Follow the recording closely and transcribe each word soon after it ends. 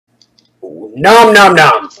Nom nom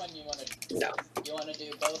nom. Which one you want to do? No. You want to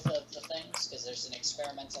do both of the things? Because there's an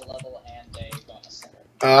experimental level and a bonus level.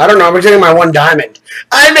 I don't know. I'm getting my 1 diamond.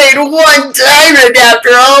 I made 1 diamond after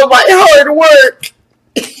all my hard work.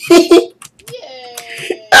 Yay!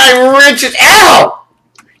 I'm rich as... Ow!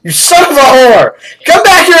 You son of a whore! Come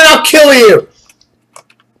back here and I'll kill you!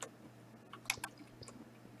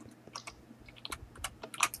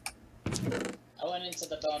 I went into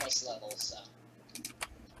the bonus level, so...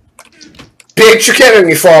 Bitch, you're killing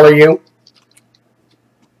me, follow you.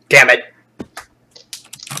 Damn it.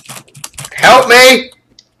 Help me!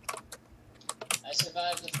 I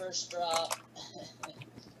survived the first drop.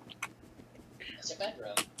 It's a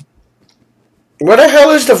bedroom. Where the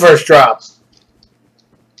hell is the first drop?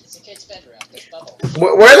 It's a kid's bedroom. There's bubbles.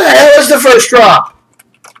 Where the hell is the first drop?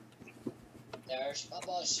 There's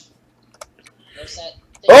bubbles. There's that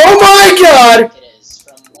thing. Oh my god! It is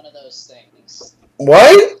from one of those things.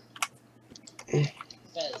 What?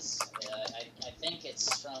 Fez. I think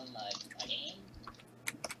it's from a game.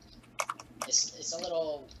 It's a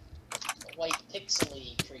little white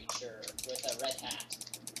pixely creature with a red hat.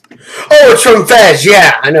 Oh, it's from Fez.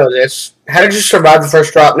 Yeah, I know this. How did you survive the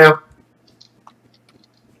first drop now?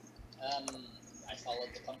 I followed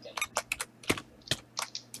the pumpkin.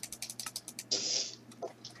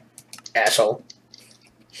 Asshole.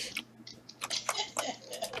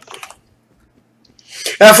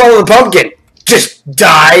 I follow the pumpkin. Just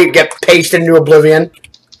die, get pasted into oblivion.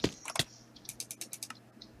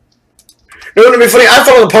 No, it'll be funny. I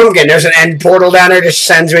follow the pumpkin. There's an end portal down there. Just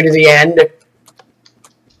sends me to the end. You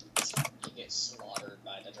get slaughtered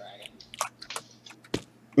by the dragon.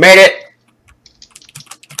 Made it.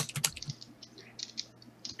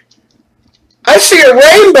 I see a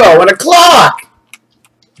rainbow and a clock.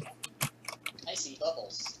 I see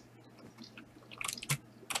bubbles.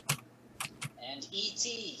 And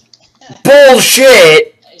E.T.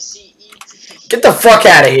 Bullshit. I see E.T. Get the fuck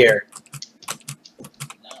out of here.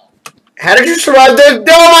 No. How did you survive this? Oh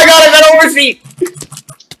my god, I got overseat.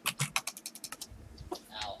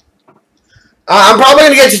 Ow. I'm probably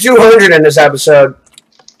going to get to 200 in this episode.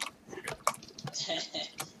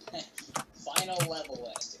 Final level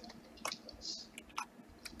last year.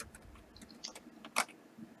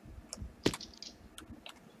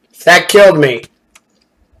 That killed me.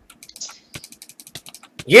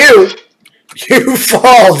 You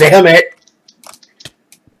fall, damn it.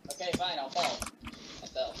 Okay, fine, I'll fall. I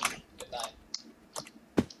fell. Goodbye.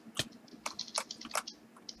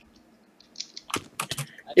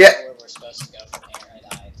 I Yeah. don't know where we're supposed to go from here. I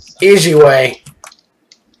died. So. Easy way.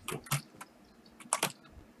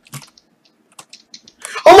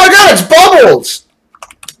 Oh my god, it's Bubbles!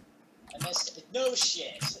 I missed it. No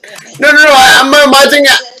shit. No,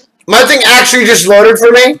 my thing actually just loaded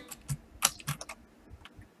for me.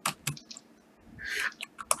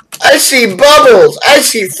 I see Bubbles, I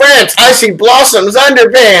see France, I see Blossom's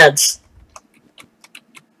underpants.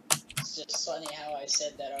 It's just funny how I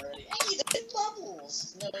said that already. Hey, there's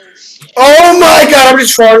bubbles! No shit. Oh my god, I'm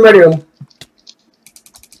just falling ready to him.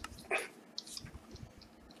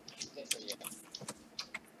 Good for you.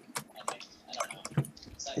 I think. I don't know.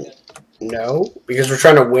 Is that good? No, because we're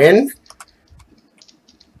trying to win.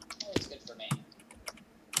 Oh, it's good for me.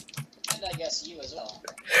 And I guess you as well.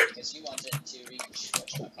 Because you wanted to reach,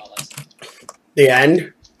 whatchamacallit. The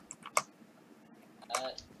end.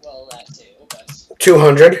 Well, that too, but...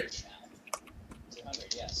 200.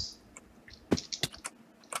 200, yes.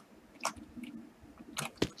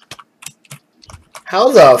 How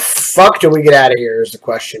the fuck do we get out of here is the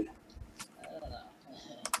question. I don't know.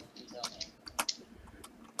 You tell me.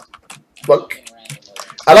 Look. Looking randomly.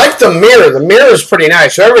 I like the mirror. The mirror is pretty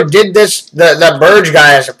nice. Whoever did this, that Burge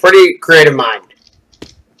guy has a pretty creative mind.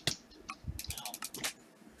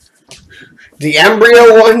 The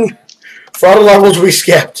embryo one, for all the levels we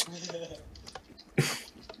skipped.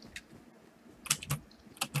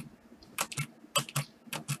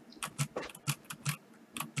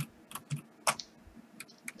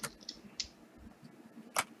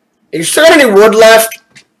 You still got any wood left?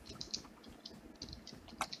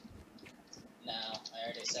 No, I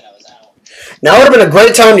already said I was out. Now would have been a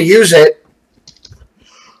great time to use it.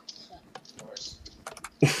 Of course.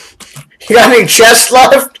 You got any chests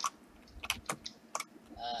left?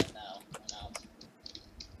 No, I'm out.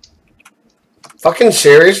 Fucking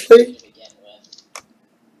seriously? To begin with.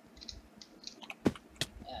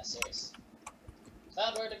 Yeah, serious.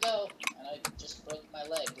 Found where to go, and I just broke my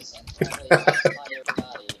legs and probably lost my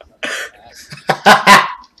body from the crash.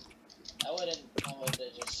 I wouldn't want to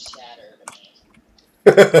just shatter me.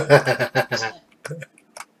 It's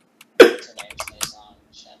a very nice song,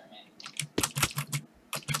 Shatter Me.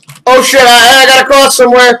 Oh Oh shit, I gotta cross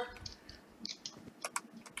somewhere.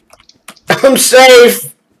 I'm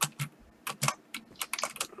safe.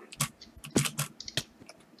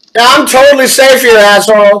 Yeah, I'm totally safe here,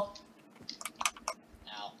 asshole.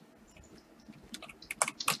 Ow.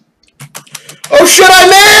 Oh shit, I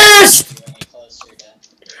missed! You're any closer to...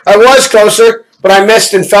 I was closer, but I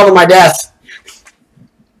missed and fell to my death.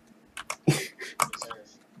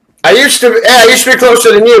 reserve. I used to be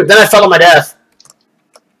closer than you, then I fell to my death.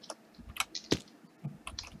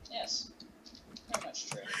 Yes. Very much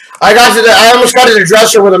true. I almost got to the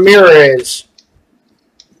dresser where the mirror is.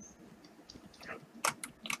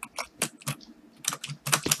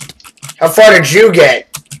 How far did you get?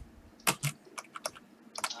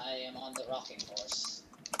 I am on the rocking horse.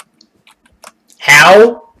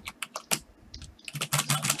 How?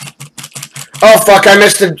 Oh fuck! I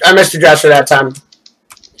missed the dresser that time.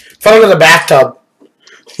 Fell into the bathtub,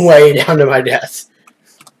 way down to my death.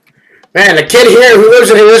 Man, the kid here who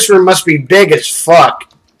lives in this room must be big as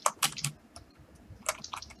fuck.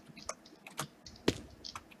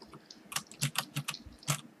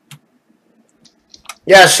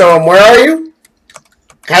 Yeah, so where are you?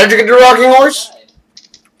 How did you get to the rocking horse?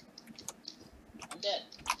 I'm dead.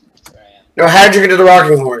 That's where I am. No, how did you get to the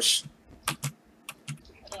rocking horse? I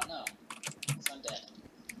don't know. 'Cause I'm dead.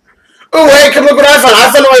 Oh wait, come look what I found.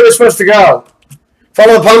 I found the way we're supposed to go.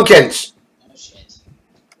 Follow the pumpkins. Oh shit.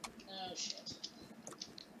 Oh shit.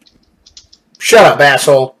 Shut up,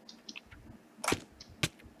 asshole.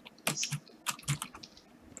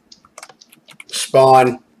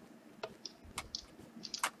 Spawn.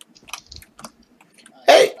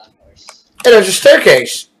 Hey. Hey, there's a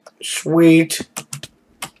staircase. Sweet.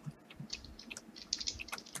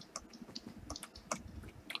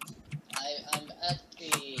 I'm at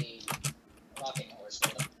the rocking horse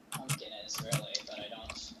where the pumpkin is, really, but I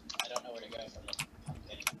don't know where to go from the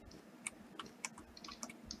pumpkin.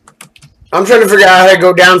 I'm trying to figure out how to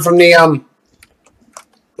go down from the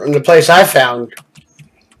place I found.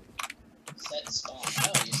 Set spawn.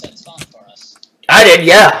 Oh, you set spawn for us. I did,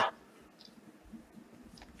 yeah.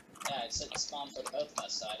 Yeah, it set spawn for both of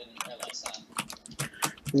us, so I didn't realize that.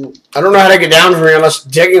 I don't know how to get down from here unless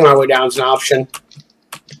digging my way down is an option.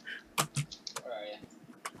 Where are you?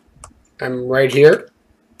 I'm right here.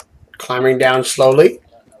 Climbing down slowly.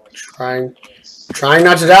 I don't know where Trying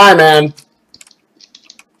not to die, man.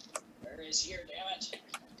 Where is your damage?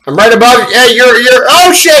 I'm right above you. Yeah, you're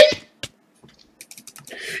oh shit!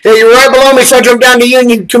 Yeah, you're right below me, so I jumped down to you and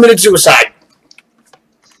you committed suicide.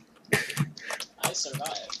 I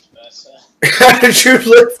survived, but How did you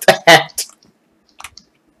live that?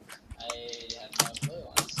 I have no clue,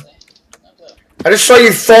 honestly. No clue. I just saw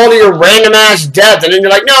you fall to your random ass death, and then you're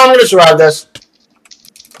like, no, I'm gonna survive this.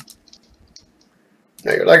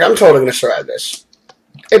 Now you're like, I'm totally gonna survive this.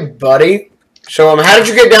 Hey, buddy. So, how did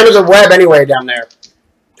you get down to the web anyway down there?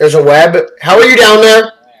 There's a web. How are you down there?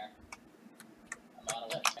 Where? I'm on a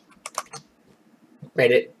web.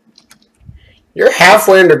 Made it. You're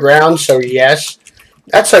halfway underground, so yes.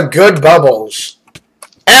 That's a good bubbles.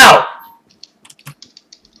 Ow!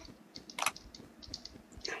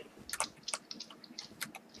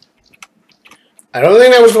 I don't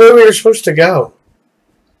think that was the way we were supposed to go.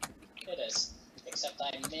 It is. Except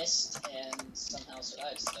I missed and somehow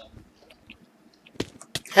survived still.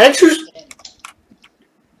 How did you...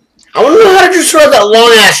 I want to know how did you survive that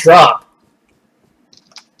long-ass drop?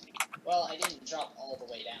 Well, I didn't drop all the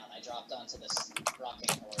way down. I dropped onto this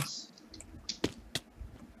rocking horse.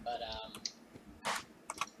 But,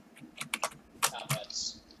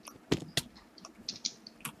 cobwebs.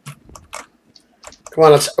 Come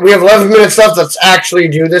on, we have 11 minutes left. Let's actually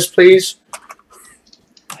do this, please.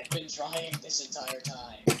 I've been trying this entire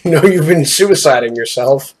time. No, you've been suiciding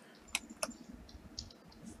yourself.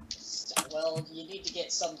 Well, you need to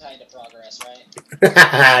get some kind of progress,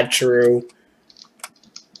 right? True.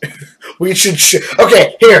 We should shoot.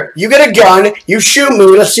 Okay, here. You get a gun. You shoot me.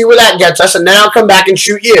 Let's see where that gets us, and then I'll come back and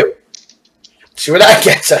shoot you. See where that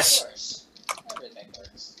gets us. Of course. Everything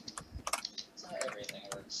works. That's how everything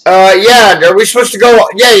works. Yeah. Are we supposed to go?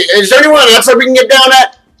 Yeah. Is there anyone on that side we can get down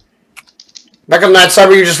at? Back on that side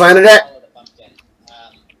where you just landed at? Follow the pumpkin.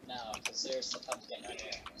 No, because there's the pumpkin right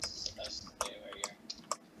here. This is supposed to be where you're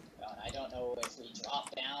going. I don't know if we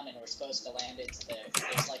drop down and we're supposed to land into the...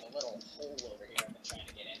 There's like a little hole over here I've been trying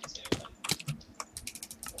to get into, but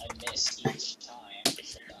I miss each time.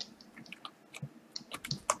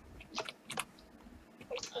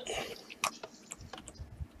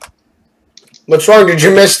 What's wrong? Did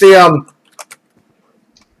you miss the Yeah,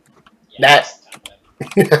 that?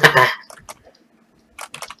 that's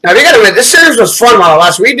Now, you gotta admit, this series was fun while it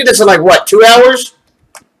lasted. We did this in, like, what, 2 hours?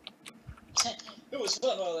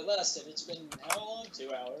 fun while it lasted. It's been how long?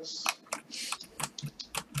 2 hours.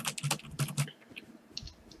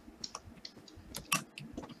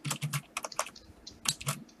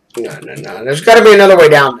 No. There's got to be another way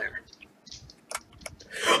down there.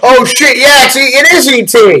 Oh shit! Yeah, it is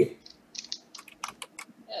ET.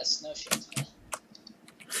 Yes, no shit.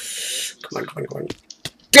 Come on.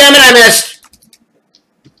 Damn it! I missed.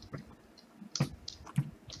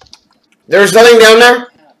 There's nothing down there.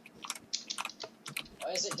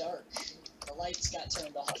 Why is it dark? The lights got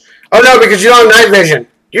turned off. Oh no, because you don't have night vision.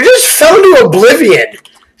 You just fell into oblivion.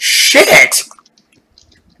 Shit.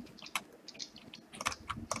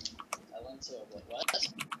 What?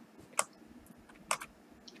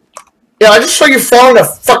 Yeah, I just saw you fall into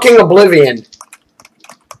fucking oblivion.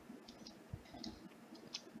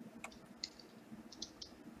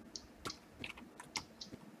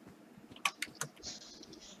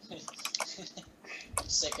 I'm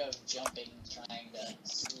sick of jumping, trying to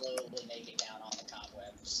slowly make it down on the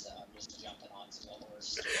cobwebs, so I'm just jumping onto the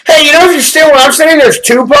horse. Hey, you know if you stay where I'm standing, there's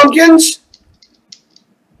 2 pumpkins?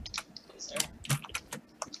 Is there?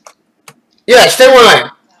 Yeah, stay where I am.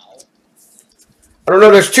 No. I don't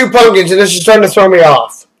know, there's 2 pumpkins and this is starting to throw me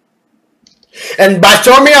off. And by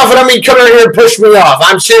throwing me off, I don't mean come over here and push me off.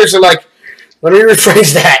 I'm seriously like, let me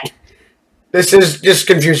rephrase that. This is just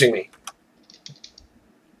confusing me.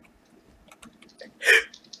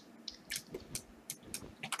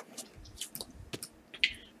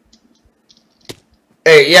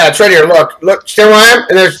 Hey, yeah, it's right here. Look, stay where I am,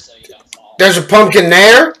 and there's a pumpkin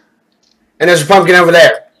there, and there's a pumpkin over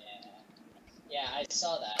there. Yeah, I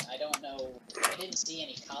saw that. I don't know. I didn't see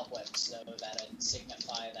any cobwebs though that would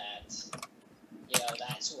signify that. You know,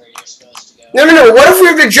 that's where you're supposed to go. No. What if we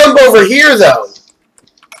have to jump over here though?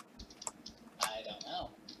 I don't know.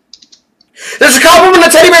 There's a cobweb in the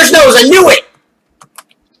teddy bear's nose. I knew it.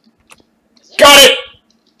 Got it.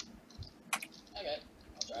 Okay,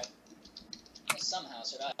 I'll try. I somehow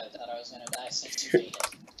survived. I thought I was gonna die since you made it.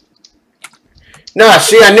 Nah,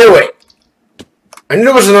 see, I knew it. I knew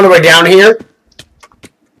there was another way down here.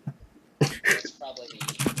 It's probably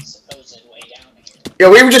the supposed way down here. Yeah,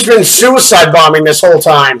 we've just been suicide bombing this whole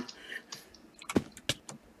time.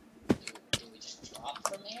 Do we just drop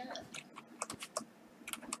from here?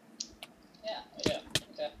 Yeah, we do.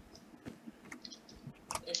 Okay.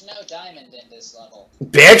 There's no diamond in this level.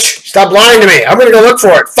 Bitch, stop lying to me. I'm gonna go look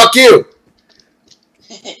for it. Fuck you.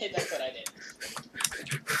 That's what I did.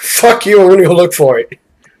 Fuck you, I'm gonna go look for it.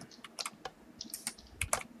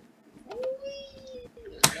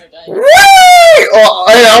 Whee! Oh,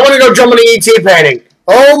 hey, I want to go jump on the ET painting.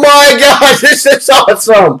 Oh my god, this is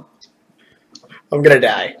awesome. I'm gonna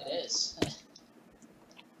die. It is.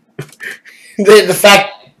 The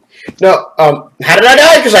fact... No, how did I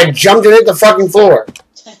die? Because I jumped and hit the fucking floor.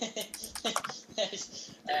 Yeah,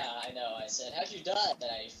 I know. I said, how'd you die? Then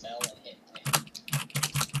I fell and hit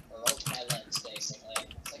broke my legs, basically.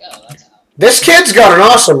 It's like, oh, that's how. This kid's got an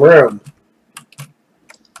awesome room.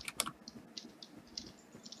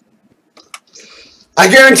 I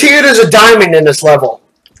guarantee you there's a diamond in this level.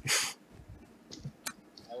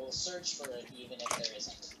 I will search for it even if there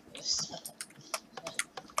isn't. So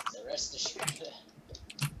rest assured.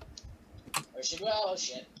 Or should we? Oh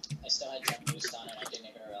shit. I still had jump boost on it. I didn't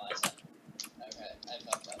even realize it. Okay, I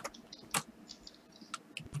fucked up.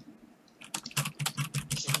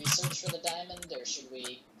 Should we search for the diamond or should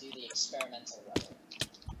we do the experimental level?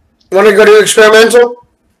 You want to go do experimental?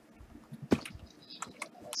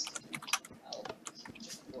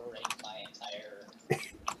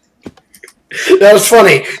 That was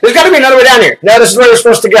funny. There's got to be another way down here. No, this is where we're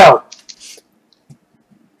supposed to go.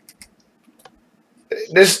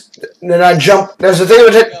 Then I jump. There's a thing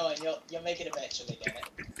with it. You'll make it eventually, damn it.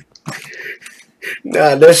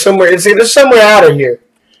 No, there's somewhere. See, there's somewhere out of here.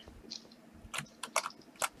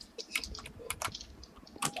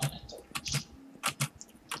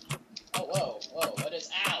 Oh, whoa, what is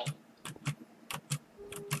ow?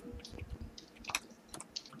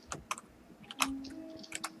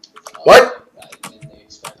 What? I'm in the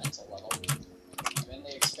experimental level. I'm in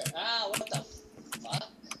the what the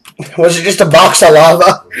fuck? Was it just a box of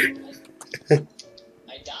lava? I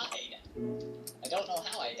died. I don't know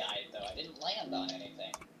how I died, though. I didn't land on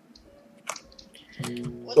anything.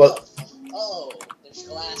 What the fuck? Oh, there's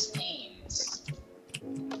glass panes.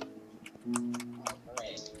 Oh,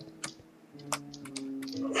 great.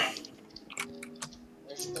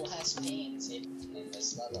 There's glass panes hidden in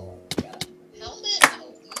this level. How the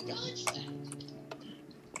hell do you dodge that?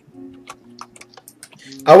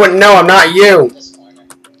 I wouldn't know. I'm not you. This corner.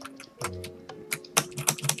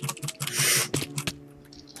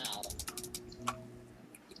 Ow. I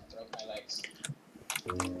broke my legs.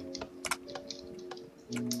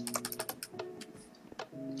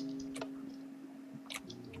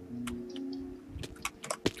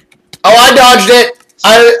 Oh, I dodged it.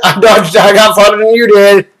 I dodged it. I got farther than you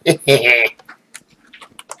did. I don't even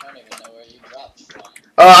know where you dropped from.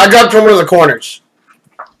 I dropped from one of the corners.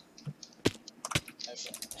 Oh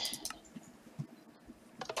shit.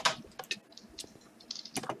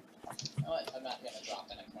 You know what? I'm not gonna drop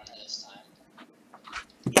in a corner this time.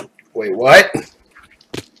 Wait, what? I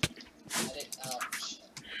didn't. Oh shit.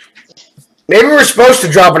 Maybe we're supposed to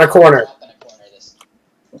drop in a corner. Drop in a corner this.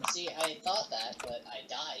 See, I thought that, but I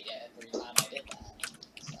died every time I did that.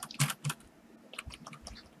 So.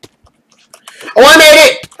 Oh, I made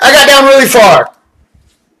it! I got down really far.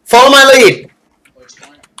 Follow my lead. Which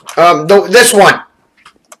corner? This one.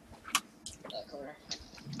 That corner?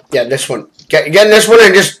 Yeah, this one. Get in this one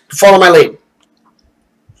and just follow my lead.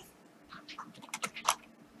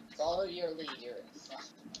 Follow your lead. You're in front.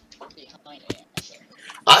 Behind me, actually.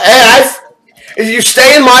 If you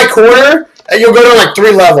stay in my corner, you'll go to like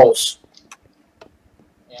 3 levels.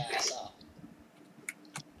 Yeah, I saw.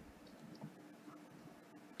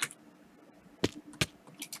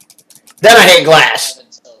 Then I hate glass.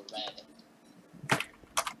 Survive until red.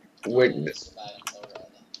 Wait. Survive until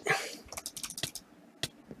red.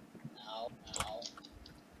 Ow, ow.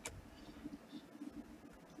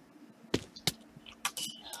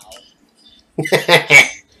 Ow.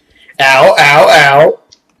 Ow, ow, ow.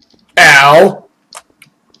 Ow.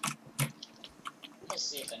 Let's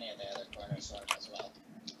see if any of the other corners work as well.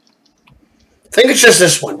 I think it's just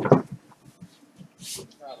this one. Probably.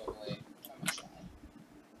 I'm gonna try.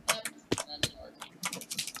 Yep, that didn't work.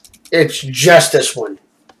 It's just this one.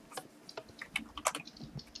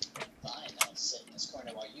 Fine, I'll sit in this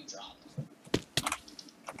corner while you drop.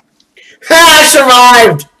 Ha! I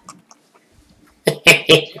survived!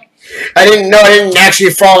 I didn't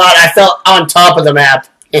actually fall out. I fell on top of the map.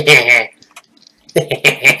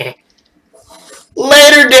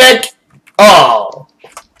 Later, Dick! Oh.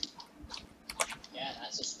 Yeah,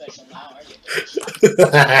 not so special now, are you?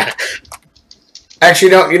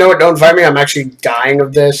 Actually, you know what? Don't fight me. I'm actually dying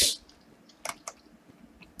of this.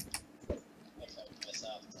 I cooked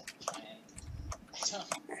myself to try and...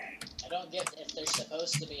 I don't get if there's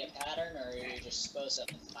supposed to be a pattern or you're just supposed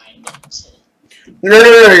to find it. No.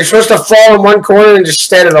 You're supposed to fall in one corner and just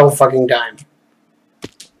stay there the whole fucking time.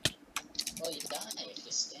 Well, you die if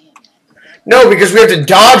you stay in that corner. No, because we have to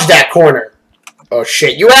dodge that corner. Oh,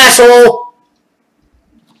 shit. You asshole!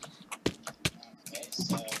 Okay, so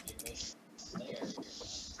if you push there, you're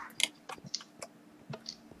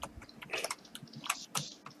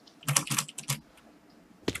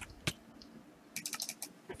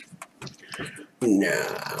done.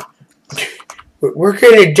 Nah. We're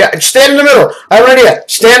gonna stand in the middle. I'm ready.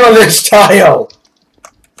 Stand on this tile.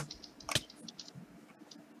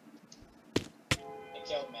 It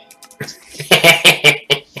killed me.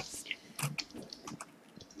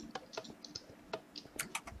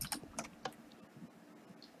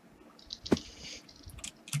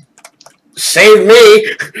 Save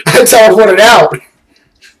me. I teleported out. You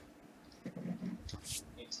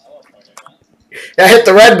teleported, huh? I hit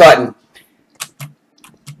the red button.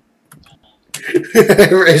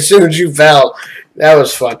 As soon as you fell. That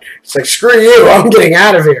was fun. It's like, screw you. I'm getting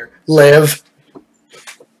out of here. Live.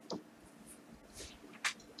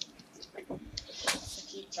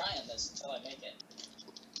 Keep trying this until I make it.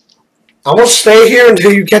 I'm gonna stay here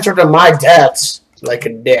until you catch up to my deaths. Like a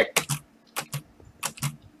dick.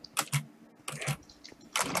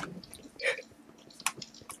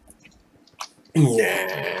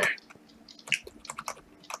 Nah.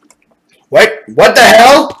 Wait, what the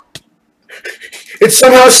hell? It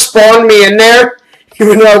somehow spawned me in there,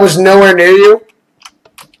 even though I was nowhere near you.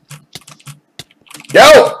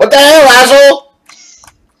 Yo, what the hell, asshole?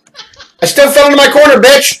 I still fell into my corner,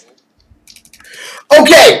 bitch.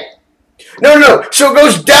 Okay. No. So it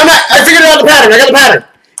goes down. I figured out the pattern. I got the pattern.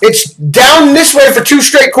 It's down this way for 2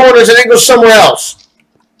 straight corners and then it goes somewhere else.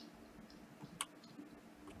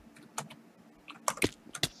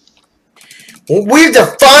 We have to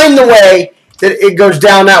find the way that it goes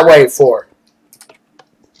down that way for.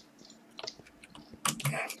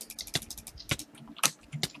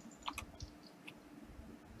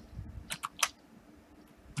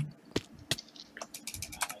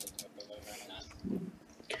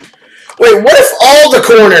 Wait, what if all the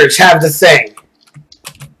corners have the thing?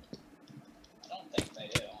 I don't think they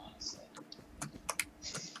do, honestly.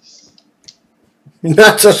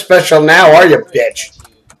 Not so special now, are you, bitch?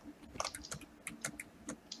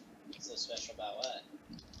 So special about what?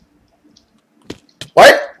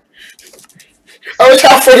 What? I was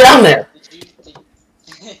halfway down there.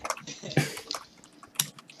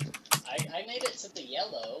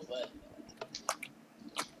 yellow, but